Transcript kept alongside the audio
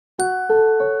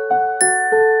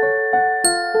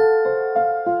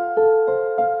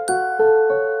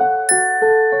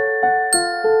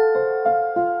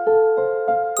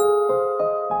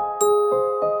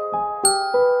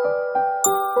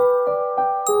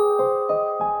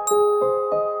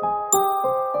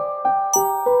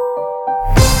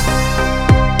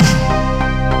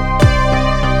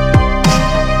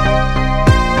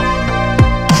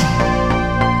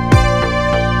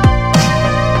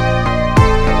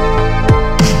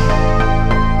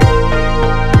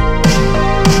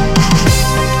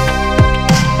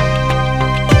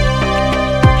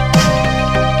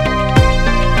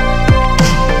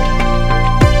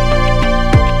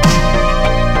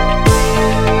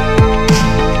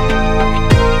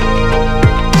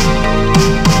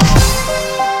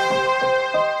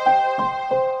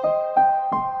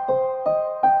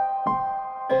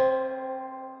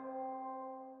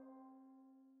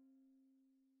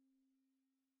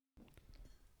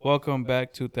Welcome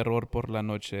back to Terror por la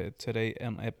Noche. Today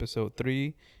on episode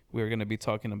 3, we're going to be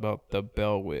talking about the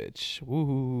Bell Witch.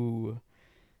 Woohoo!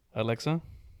 Alexa?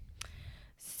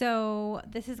 So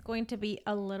this is going to be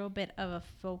a little bit of a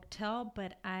folktale,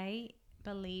 but I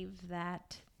believe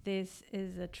that this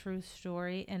is a true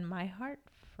story in my heart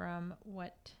from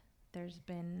what there's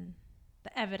been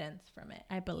the evidence from it.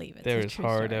 I believe it's a There's true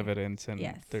hard story. evidence and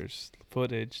Yes. there's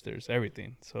footage, there's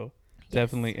everything. So Yes.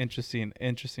 definitely interesting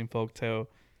folktale,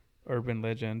 urban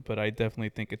legend, but I definitely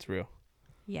think it's real.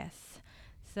 Yes.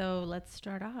 So let's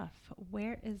start off.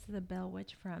 Where is the Bell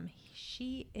Witch from?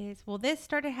 This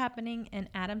started happening in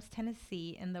Adams,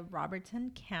 Tennessee, in the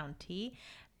Robertson County,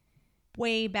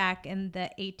 way back in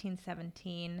the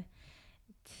 1817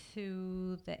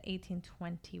 to the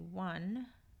 1821.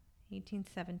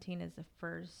 1817 is the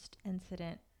first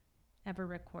incident ever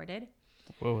recorded.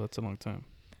 Whoa, that's a long time.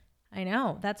 I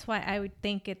know. That's why I would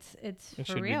think it's It for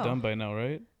should real. be done by now,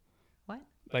 right? What?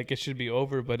 Like it should be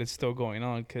over, but it's still going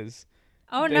on because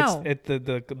Oh no.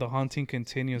 the haunting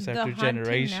continues The after haunting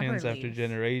generations never after leaves.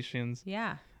 generations.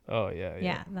 Yeah. Oh yeah.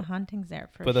 Yeah, the haunting's there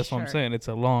for sure. But that's what I'm saying. It's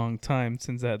a long time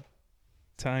since that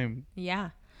time, Yeah.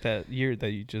 that year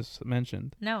that you just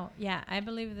mentioned. No, yeah, I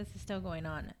believe this is still going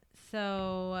on.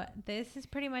 So this is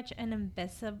pretty much an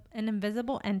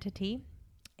invisible entity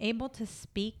able to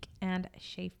speak and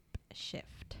shape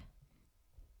shift.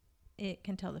 It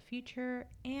can tell the future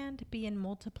and be in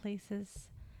multiple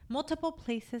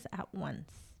places at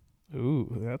once.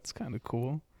 Ooh, that's kind of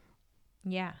cool.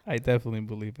 Yeah. I definitely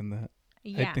believe in that.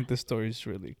 Yeah. I think the story is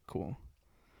really cool.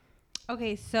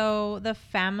 Okay, so the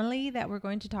family that we're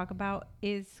going to talk about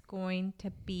is going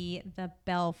to be the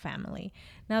Bell family.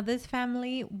 Now, this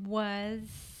family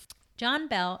was John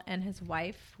Bell and his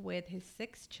wife with his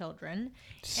 6 children.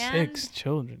 Six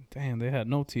children. Damn, they had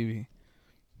no TV.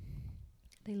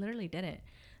 They literally didn't.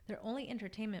 Their only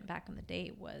entertainment back in the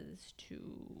day was to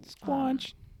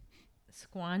squanch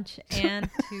and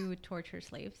to torture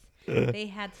slaves. They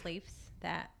had slaves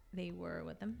that they were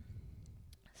with them.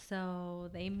 So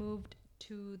they moved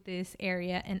to this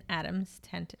area in Adams,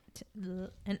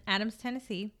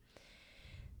 Tennessee.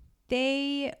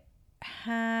 They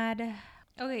had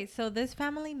so this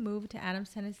family moved to Adams,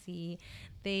 Tennessee.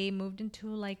 They moved into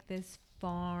like this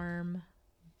farm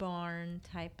barn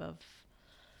type of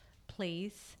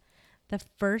place. The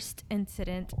first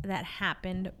incident that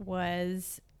happened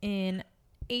was in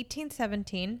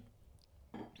 1817.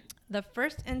 The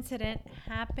first incident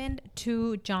happened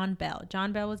to John Bell.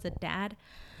 John Bell was the dad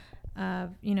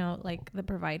of, like the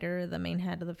provider, the main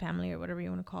head of the family, or whatever you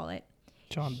want to call it.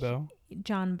 John Bell?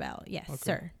 John Bell, yes, Okay.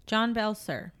 sir. John Bell,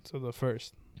 sir. So the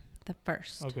first. The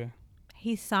first. Okay.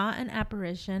 He saw an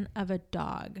apparition of a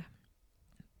dog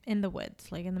in the woods,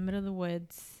 like in the middle of the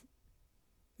woods.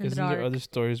 Isn't there other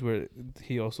stories where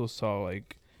he also saw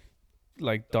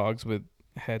like dogs with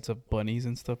heads of bunnies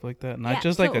and stuff like that? Not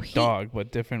just like a dog,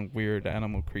 but different weird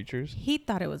animal creatures. He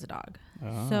thought it was a dog.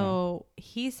 Ah. So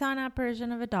he saw an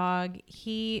apparition of a dog.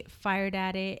 He fired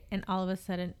at it, and all of a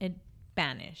sudden it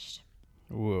vanished.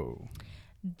 Whoa.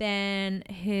 Then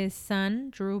his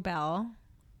son, Drew Bell,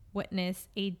 witnessed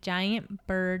a giant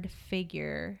bird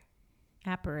figure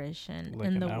apparition Like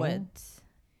in an the owl? woods.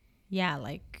 Yeah,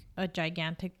 like a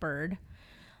gigantic bird.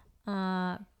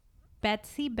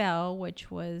 Betsy Bell, which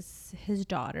was his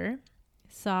daughter,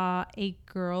 saw a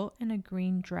girl in a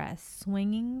green dress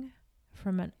swinging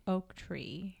from an oak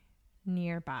tree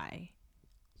nearby.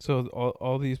 So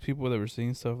all these people that were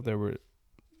seeing stuff, they were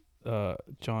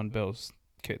John Bell's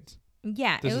kids.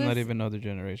 Yeah, This is not even other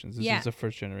generations. This is the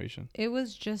first generation. It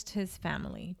was just his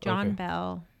family, John Okay.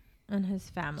 Bell and his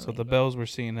family. So the Bells were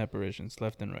seeing apparitions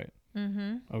left and right.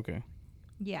 Mm-hmm. Okay.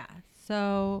 Yeah.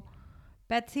 So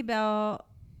Betsy Bell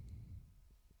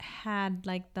had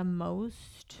like the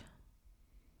most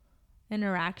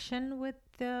interaction with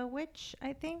the witch,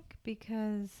 I think,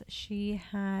 because she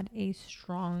had a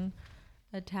strong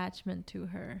attachment to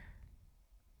her.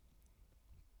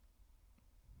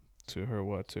 To her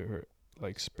what? To her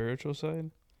like spiritual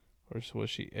side? Or was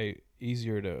she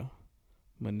easier to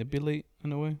manipulate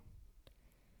in a way?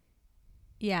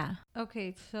 Yeah.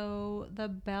 Okay, so the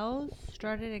Bells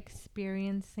started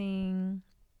experiencing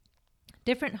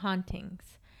different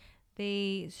hauntings.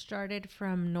 They started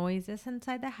from noises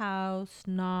inside the house,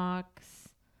 knocks,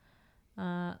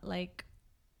 like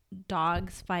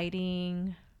dogs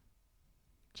fighting,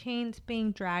 chains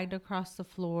being dragged across the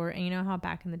floor. And you know how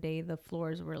back in the day the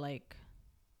floors were like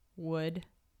wood?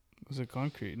 Was it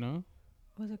concrete, no?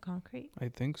 Was it concrete? I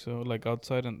think so. Like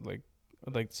outside and like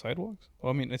sidewalks?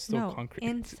 Well, I mean, it's still concrete.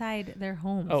 Inside their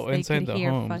homes. Oh, they inside could the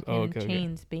hear homes. fucking Oh, okay,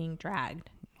 chains being dragged.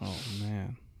 Oh,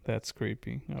 man. That's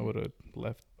creepy. I would have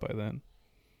left by then.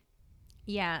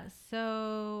 Yeah,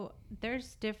 so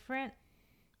there's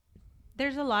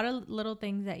a lot of little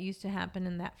things that used to happen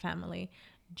in that family.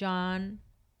 John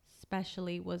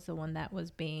especially was the one that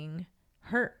was being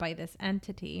hurt by this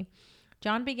entity.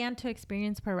 John began to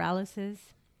experience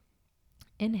paralysis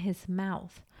in his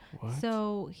mouth. What?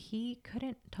 So he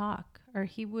couldn't talk, or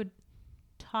he would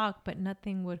talk but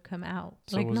nothing would come out.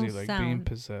 So like was no he like sound. being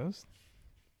possessed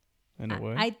in a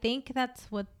way? I think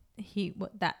that's what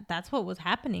that's what was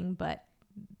happening, but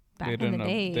back in the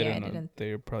day, they didn't know.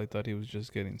 They probably thought he was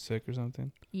just getting sick or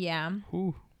something. Yeah.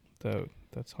 Whew.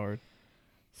 That's hard.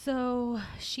 So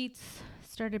sheets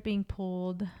started being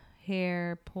pulled,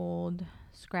 hair pulled,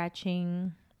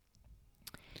 scratching.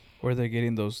 Were they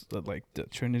getting those like the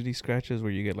Trinity scratches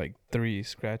where you get like 3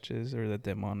 scratches, or the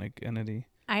demonic entity?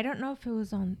 I don't know if it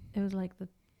was like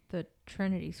the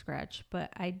Trinity scratch,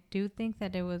 but I do think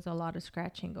that there was a lot of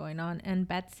scratching going on. And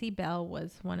Betsy Bell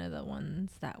was one of the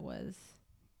ones that was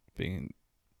being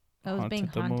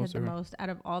haunted the most out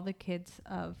of all the kids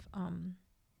of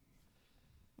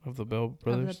the Bell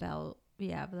brothers. Of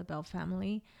the Bell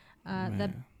family.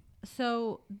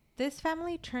 So this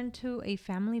family turned to a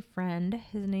family friend.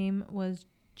 His name was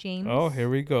James. Oh, here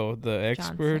we go. The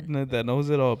expert that knows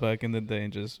it all back in the day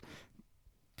and just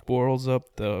whirls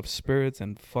up the spirits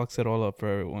and fucks it all up for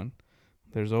everyone.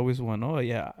 There's always one. Oh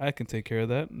yeah, I can take care of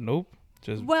that. Nope.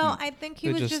 I think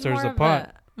he was just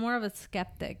more of a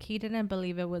skeptic. He didn't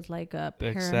believe it was like a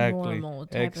paranormal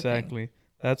type of thing.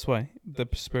 That's why the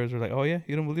spirits were like, "Oh yeah,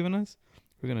 you don't believe in us?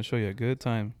 We're gonna show you a good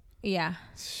time." Yeah.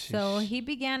 Sheesh. So he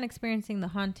began experiencing the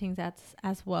hauntings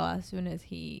as well as soon as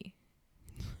he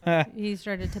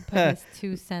started to put his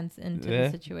 2 cents into the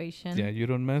situation. Yeah, you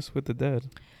don't mess with the dead.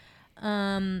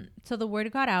 So the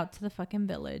word got out to the fucking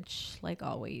village, like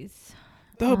always.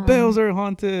 The Bells are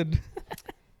haunted.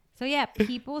 So yeah,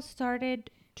 people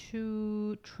started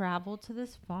to travel to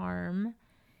this farm,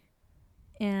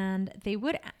 and they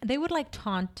would like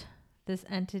taunt this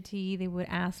entity. They would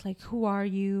ask like, "Who are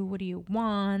you? What do you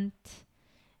want?"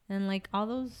 And like all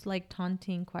those like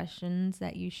taunting questions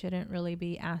that you shouldn't really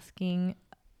be asking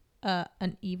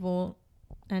an evil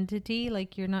entity.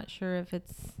 Like you're not sure if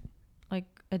it's like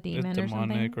a demon or something.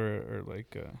 Demonic or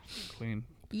like clean.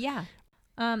 Yeah.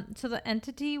 So the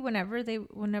entity,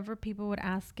 whenever people would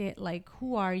ask it like,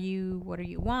 "Who are you? What do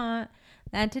you want?"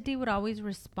 The entity would always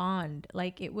respond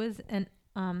like it was an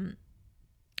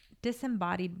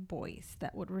disembodied voice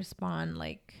that would respond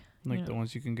like the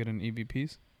ones you can get in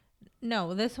EVPs.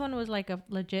 No, this one was like a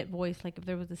legit voice. Like if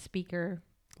there was a speaker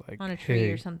like on a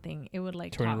tree or something, it would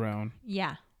like turn talk. Around.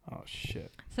 Yeah. Oh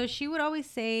shit. So she would always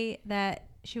say that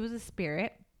she was a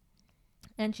spirit,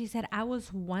 and she said,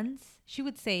 she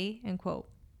would say, and quote,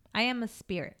 "I am a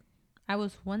spirit. I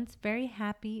was once very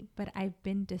happy, but I've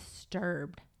been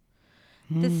disturbed."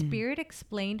 The spirit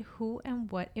explained who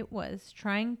and what it was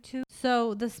trying to.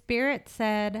 So the spirit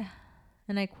said,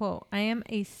 and I quote, "I am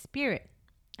a spirit.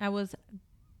 I was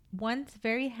once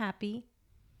very happy,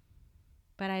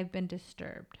 but I've been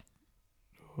disturbed."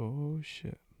 Oh,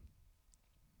 shit.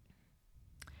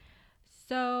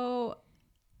 So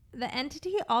the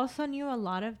entity also knew a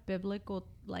lot of biblical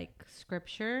like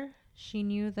scripture. She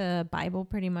knew the Bible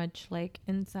pretty much like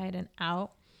inside and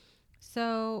out.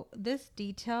 So this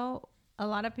detail, a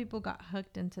lot of people got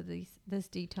hooked into this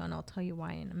detail, and I'll tell you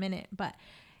why in a minute. But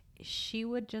she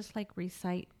would just like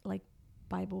recite like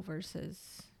Bible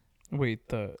verses. Wait,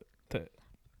 the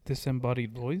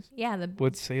disembodied voice? Yeah,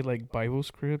 would say like Bible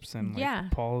scripts and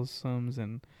like Paul's Psalms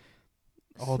and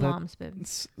all Psalms, that.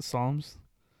 Psalms,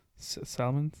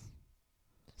 Salmones.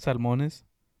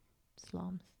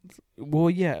 Psalms. Well,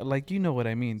 yeah, like you know what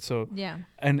I mean. So yeah,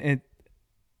 and a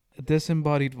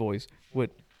disembodied voice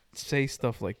would say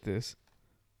stuff like this,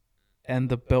 and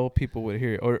the Bell people would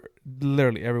hear it, or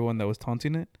literally everyone that was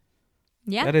taunting it.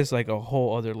 Yeah, that is like a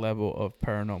whole other level of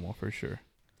paranormal for sure.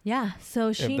 Yeah,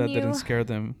 so she knew. If that didn't scare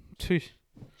them,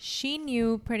 she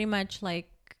knew pretty much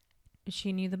like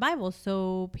she knew the Bible.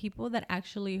 So people that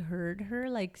actually heard her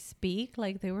like speak,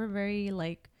 like they were very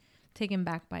like taken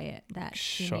back by it that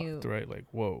she shocked, knew, right? Like,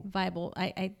 whoa. Bible.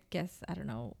 I guess, I don't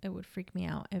know, it would freak me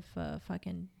out if a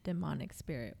fucking demonic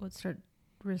spirit would start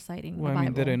reciting the Bible. I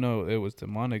mean, they didn't know it was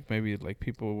demonic. Maybe like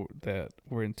people that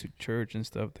were into church and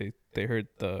stuff, they heard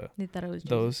they thought it was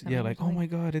those, Jesus, like, oh my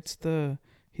God,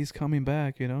 he's coming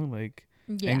back, like,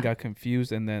 and got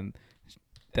confused, and then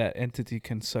that entity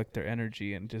can suck their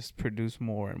energy and just produce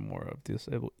more and more of this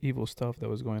evil stuff that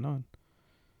was going on.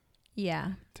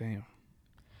 Yeah. Damn.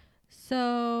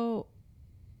 So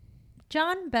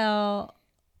John Bell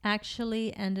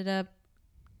actually ended up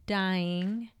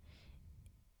dying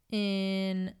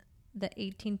in the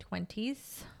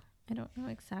 1820s. I don't know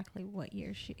exactly what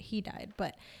year he died,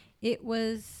 but it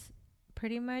was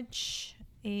pretty much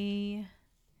a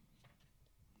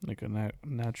like a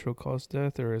natural cause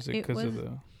death, or is it because of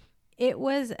the? It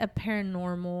was a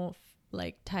paranormal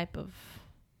like type of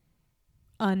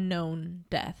unknown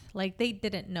death. Like they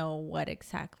didn't know what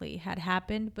exactly had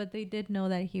happened, but they did know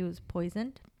that he was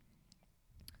poisoned.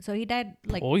 So he died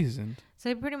like poisoned. So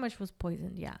he pretty much was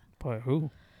poisoned. Yeah. By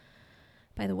who?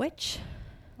 By the witch.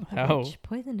 How? The witch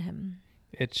poisoned him.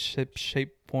 It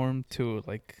shape form to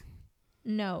like.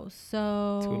 No,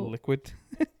 so to liquid.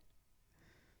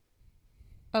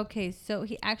 Okay, so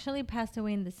he actually passed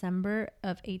away in December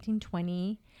of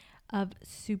 1820 of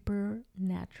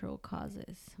supernatural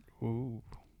causes. Ooh.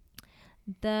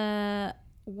 The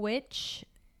witch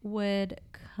would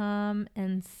come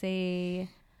and say,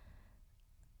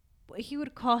 he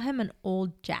would call him an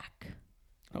old Jack.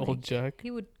 Old Jack?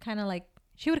 He would kind of like,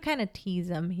 she would kind of tease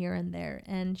him here and there.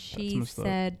 And she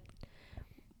said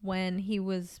when he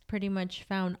was pretty much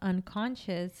found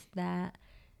unconscious that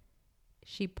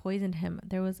she poisoned him.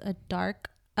 There was a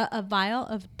vial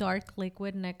of dark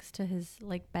liquid next to his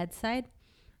like bedside,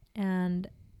 and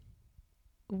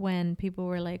when people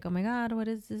were like, "Oh my God, what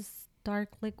is this dark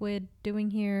liquid doing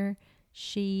here?"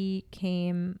 She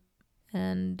came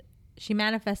and she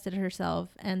manifested herself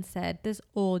and said, "This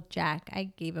old Jack, I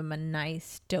gave him a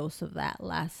nice dose of that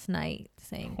last night,"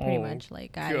 saying pretty much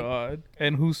like, God.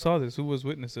 And who saw this? Who was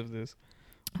witness of this?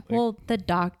 Like, well, the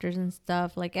doctors and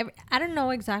stuff. Like, I don't know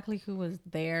exactly who was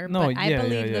there, but I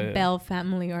believe the Bell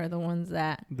family are the ones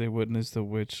that they witnessed the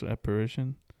witch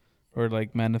apparition, or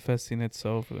like manifesting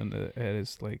itself in at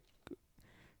its like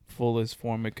fullest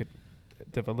form it could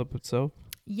develop itself.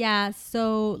 Yeah.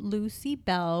 So Lucy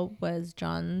Bell was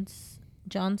John's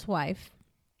wife.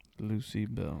 Lucy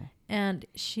Bell. And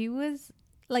she was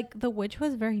like, the witch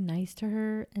was very nice to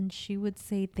her, and she would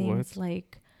say things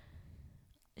like,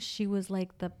 she was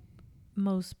like the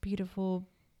most beautiful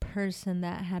person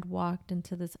that had walked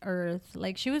into this earth.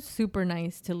 Like, she was super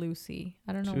nice to Lucy.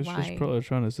 I don't know why. She was just probably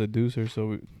trying to seduce her.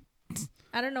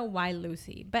 I don't know why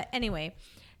Lucy. But anyway,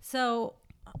 so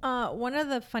one of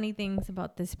the funny things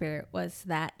about this spirit was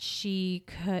that she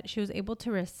was able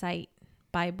to recite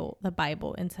the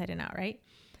Bible inside and out, right?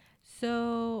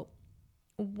 So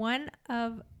one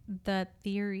of the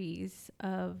theories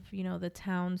of, the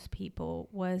townspeople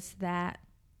was that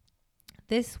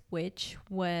this witch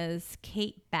was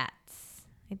Kate Batts.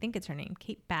 I think it's her name.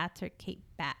 Kate Batts or Kate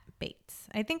Bates.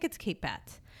 I think it's Kate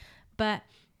Batts. But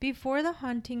before the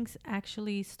hauntings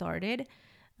actually started,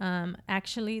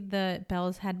 actually the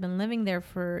Bells had been living there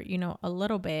for, a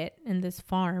little bit in this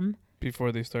farm.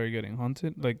 Before they started getting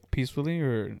haunted? Like peacefully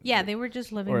or? Yeah, they were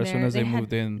just living there. Or as soon as they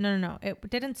moved in? No. It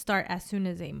didn't start as soon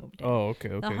as they moved in. Oh,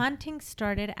 okay. The hauntings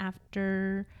started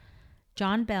after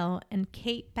John Bell and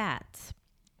Kate Batts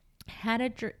had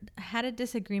a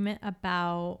disagreement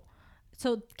about,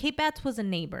 so Kate Batts was a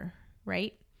neighbor,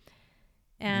 right?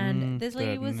 And this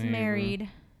lady was married,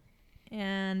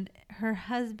 and her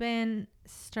husband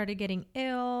started getting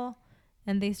ill,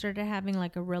 and they started having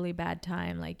like a really bad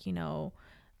time, like,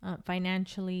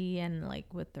 financially and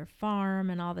like with their farm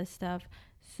and all this stuff.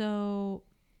 So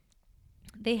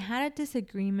they had a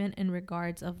disagreement in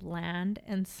regards of land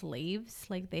and slaves.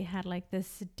 Like, they had like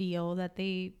this deal that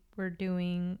they were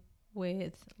doing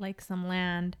with like some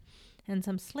land and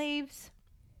some slaves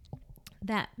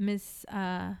that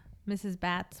Mrs.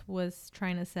 Batts was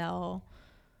trying to sell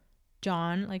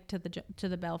John, like, to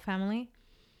the Bell family.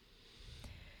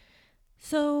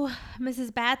 So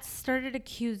Mrs. Batts started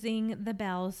accusing the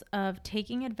Bells of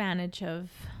taking advantage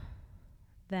of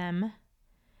them.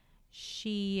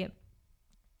 She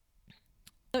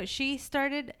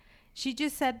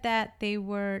just said that they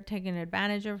were taking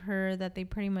advantage of her, that they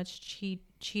pretty much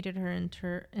cheated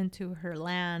her into her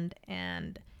land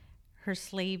and her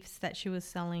slaves that she was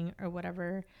selling or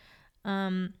whatever.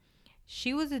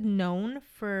 She was known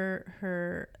for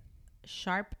her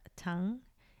sharp tongue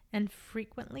and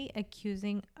frequently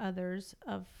accusing others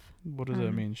of... What does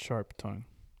that mean, sharp tongue?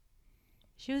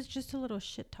 She was just a little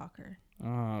shit talker.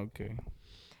 Ah, okay.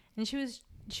 And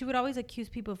she would always accuse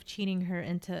people of cheating her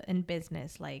in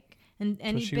business, like... And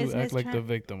any so she business would act like the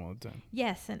victim all the time.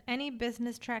 Yes, and any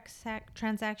business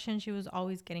transaction, she was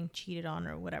always getting cheated on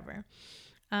or whatever.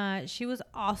 She was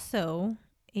also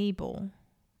able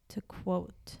to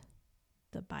quote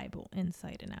the Bible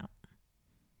inside and out.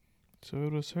 So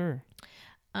it was her.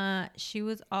 She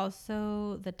was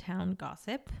also the town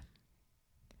gossip.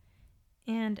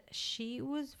 And she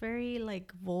was very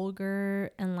like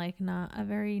vulgar and like not a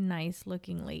very nice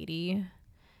looking lady.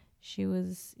 she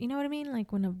was, you know what I mean?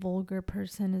 Like when a vulgar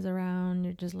person is around,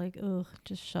 you're just like, ugh,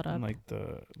 just shut up. Like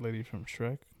the lady from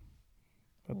Shrek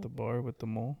at the bar with the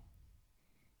mole.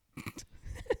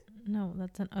 No,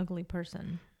 that's an ugly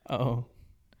person. Oh.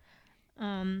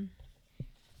 And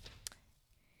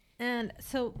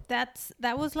so that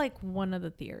was like one of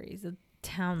the theories, the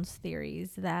town's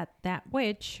theories, that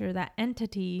witch or that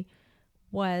entity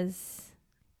was,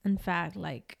 in fact,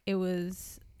 like it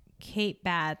was Kate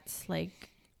Batts,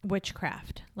 like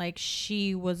witchcraft. Like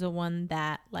she was the one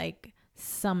that like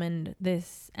summoned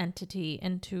this entity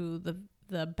into the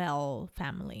Bell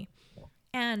family.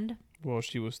 And well,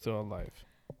 she was still alive.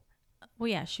 Well,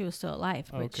 yeah, she was still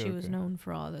alive, but she was known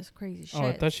for all this crazy shit. Oh,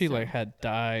 I thought she like had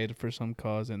died for some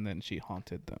cause and then she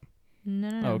haunted them.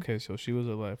 No. Oh, okay, so she was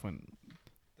alive when.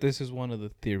 This is one of the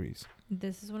theories.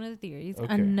 This is one of the theories.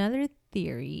 Okay. Another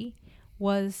theory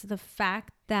was the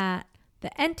fact that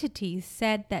the entity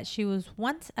said that she was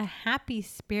once a happy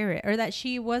spirit, or that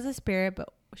she was a spirit,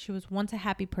 but she was once a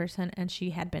happy person and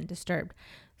she had been disturbed.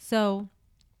 So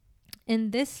in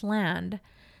this land,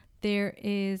 there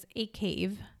is a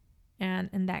cave.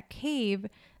 And in that cave,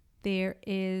 there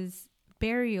is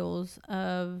burials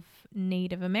of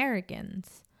Native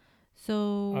Americans.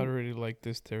 So I really like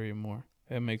this theory more.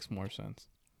 It makes more sense.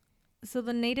 So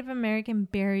the Native American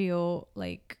burial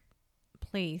like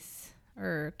place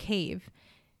or cave,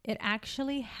 it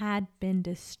actually had been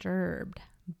disturbed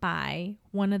by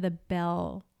one of the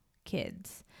Bell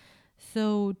kids.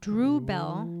 So Drew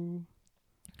Bell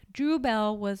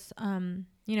was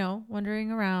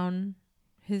wandering around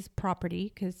his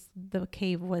property because the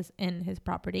cave was in his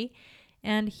property,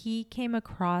 and he came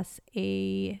across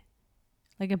a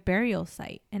burial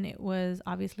site, and it was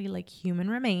obviously like human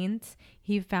remains.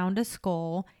 He found a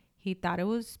skull. He thought it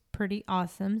was pretty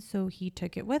awesome, so he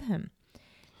took it with him.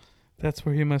 That's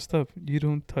where he messed up. You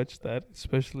don't touch that,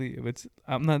 especially if it's,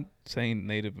 I'm not saying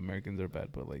Native Americans are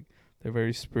bad, but like they're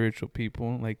very spiritual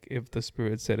people. Like if the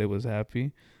spirit said it was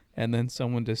happy and then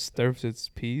someone disturbs its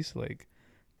peace, like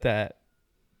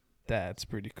that's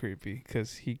pretty creepy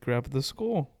because he grabbed the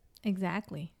skull.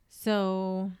 Exactly.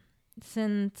 So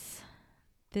since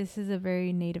this is a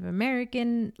very Native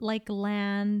American like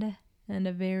land and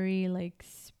a very like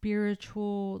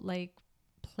spiritual like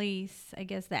place, I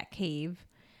guess that cave,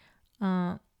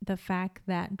 the fact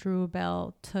that Drew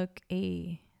Bell took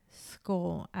a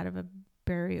skull out of a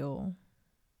burial.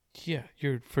 Yeah,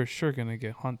 you're for sure going to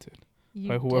get haunted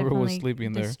by whoever was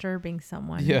sleeping there. Disturbing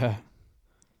someone. Yeah.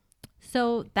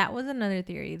 So that was another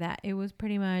theory, that it was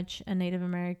pretty much a Native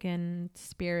American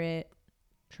spirit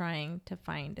trying to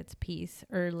find its peace,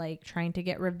 or like trying to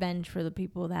get revenge for the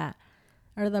people that,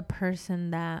 or the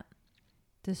person that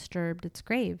disturbed its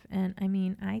grave. And I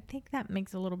mean, I think that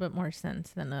makes a little bit more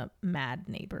sense than a mad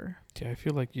neighbor. Yeah, I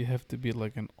feel like you have to be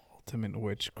like an ultimate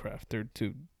witchcrafter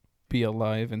to be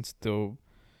alive and still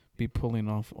be pulling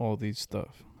off all these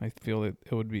stuff. I feel it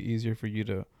would be easier for you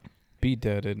to be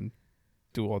dead and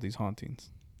do all these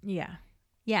hauntings. Yeah.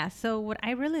 So what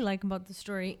I really like about the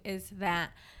story is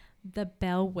that the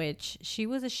Bell Witch, she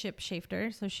was a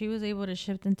shapeshifter, so she was able to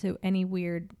shift into any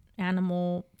weird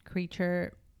animal,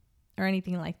 creature, or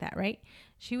anything like that, right?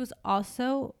 She was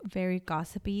also very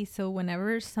gossipy, so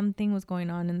whenever something was going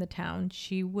on in the town,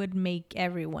 she would make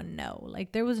everyone know.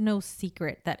 Like there was no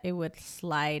secret that it would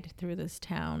slide through this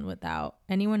town without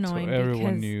anyone knowing. So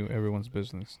everyone knew everyone's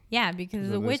business. Yeah, because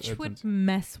the witch would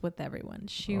mess with everyone.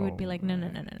 She would be like, no,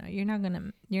 you're not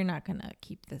gonna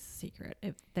keep this secret.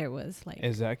 If there was like,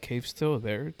 is that cave still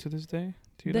there to this day?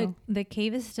 Do you know? The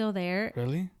cave is still there.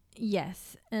 Really?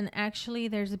 Yes, and actually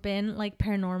there's been like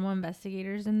paranormal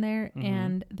investigators in there,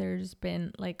 and there's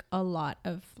been like a lot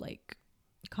of like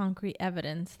concrete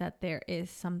evidence that there is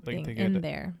something in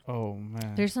there. Oh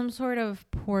man. There's some sort of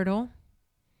portal.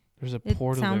 There's a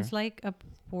portal. It sounds like a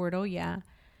portal, yeah.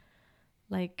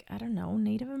 Like, I don't know,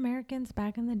 Native Americans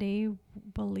back in the day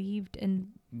believed and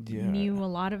knew a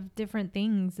lot of different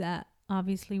things that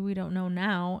obviously we don't know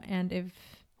now. And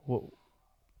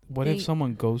what if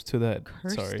someone goes to that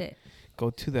go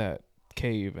to that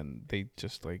cave and they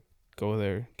just like go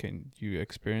there? Can you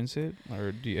experience it,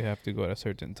 or do you have to go at a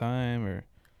certain time? Or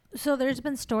so there's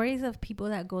been stories of people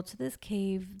that go to this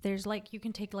cave. There's like, you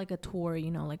can take like a tour,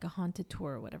 like a haunted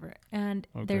tour or whatever, and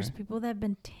there's people that have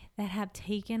been that have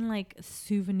taken like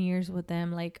souvenirs with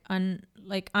them, like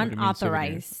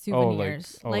unauthorized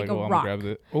souvenirs, like a rock.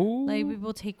 Like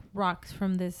people take rocks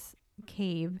from this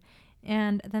cave,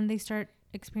 and then they start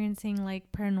experiencing like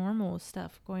paranormal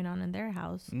stuff going on in their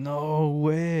house. No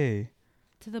way.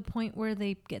 To the point where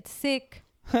they get sick.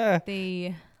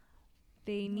 They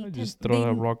they need just throw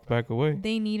that rock back away.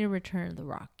 They need to return the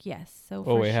rock. Yes.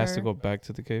 So it has to go back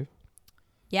to the cave.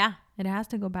 Yeah, it has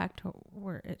to go back to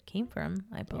where it came from,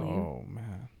 I believe. Oh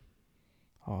man.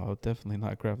 I'll definitely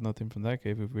not grab nothing from that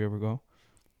cave if we ever go.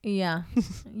 Yeah.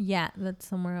 Yeah, that's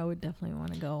somewhere I would definitely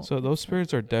want to go. So those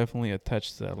spirits are definitely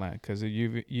attached to that land, because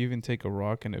you even take a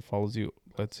rock and it follows you,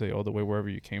 let's say, all the way wherever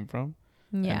you came from.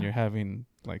 Yeah. And you're having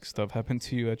like stuff happen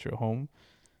to you at your home.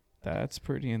 That's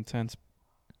pretty intense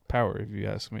power, if you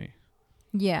ask me.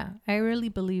 Yeah, I really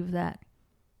believe that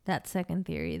second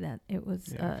theory, that it was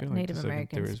a Native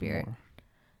American spirit.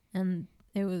 And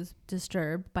it was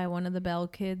disturbed by one of the Bell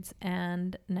kids,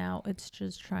 and now it's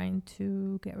just trying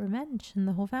to get revenge in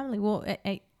the whole family. Well,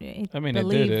 I mean,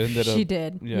 believe it did. She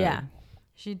did. Yeah.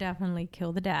 She definitely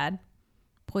killed the dad,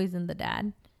 poisoned the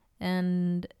dad,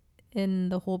 and in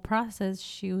the whole process,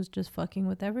 she was just fucking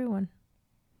with everyone.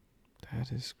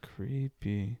 That is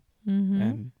creepy. Mm-hmm.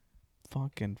 And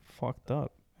fucking fucked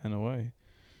up in a way.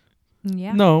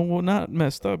 Yeah. No, well, not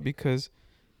messed up, because,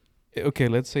 okay,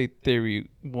 let's say theory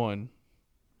 1.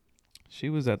 She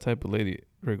was that type of lady,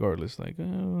 regardless, like,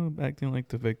 acting like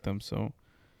the victim. So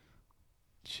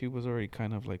she was already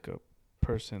kind of like a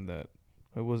person that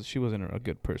she wasn't a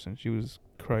good person. She was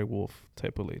cry wolf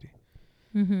type of lady.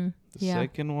 Mm-hmm. The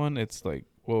second one, it's like,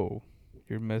 whoa,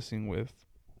 you're messing with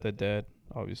the dead.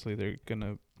 Obviously, they're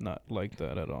gonna not like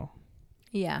that at all.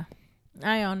 Yeah,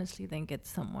 I honestly think it's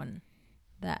someone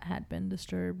that had been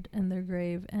disturbed in their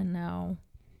grave, and now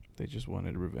they just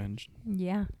wanted revenge.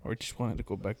 Yeah. Or just wanted to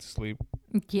go back to sleep.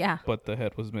 Yeah. But the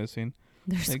head was missing.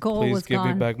 Their skull was gone. Please give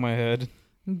me back my head.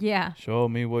 Yeah. Show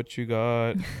me what you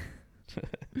got.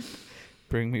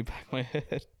 Bring me back my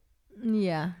head.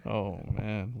 Yeah. Oh,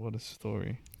 man. What a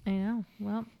story. I know.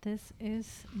 Well, this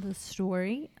is the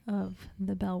story of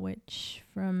the Bell Witch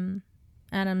from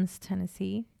Adams,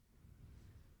 Tennessee.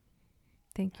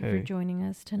 Thank you for joining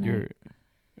us tonight.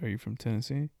 Are you from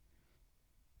Tennessee?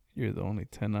 You're the only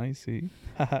 10 I see.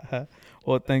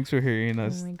 Well, thanks for hearing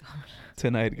us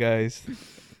tonight, guys.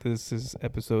 This is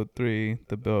episode 3,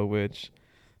 The Bell Witch.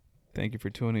 Thank you for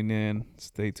tuning in.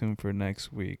 Stay tuned for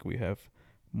next week. We have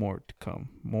more to come.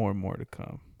 More and more to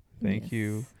come. Thank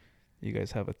you. You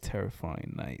guys have a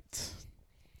terrifying night.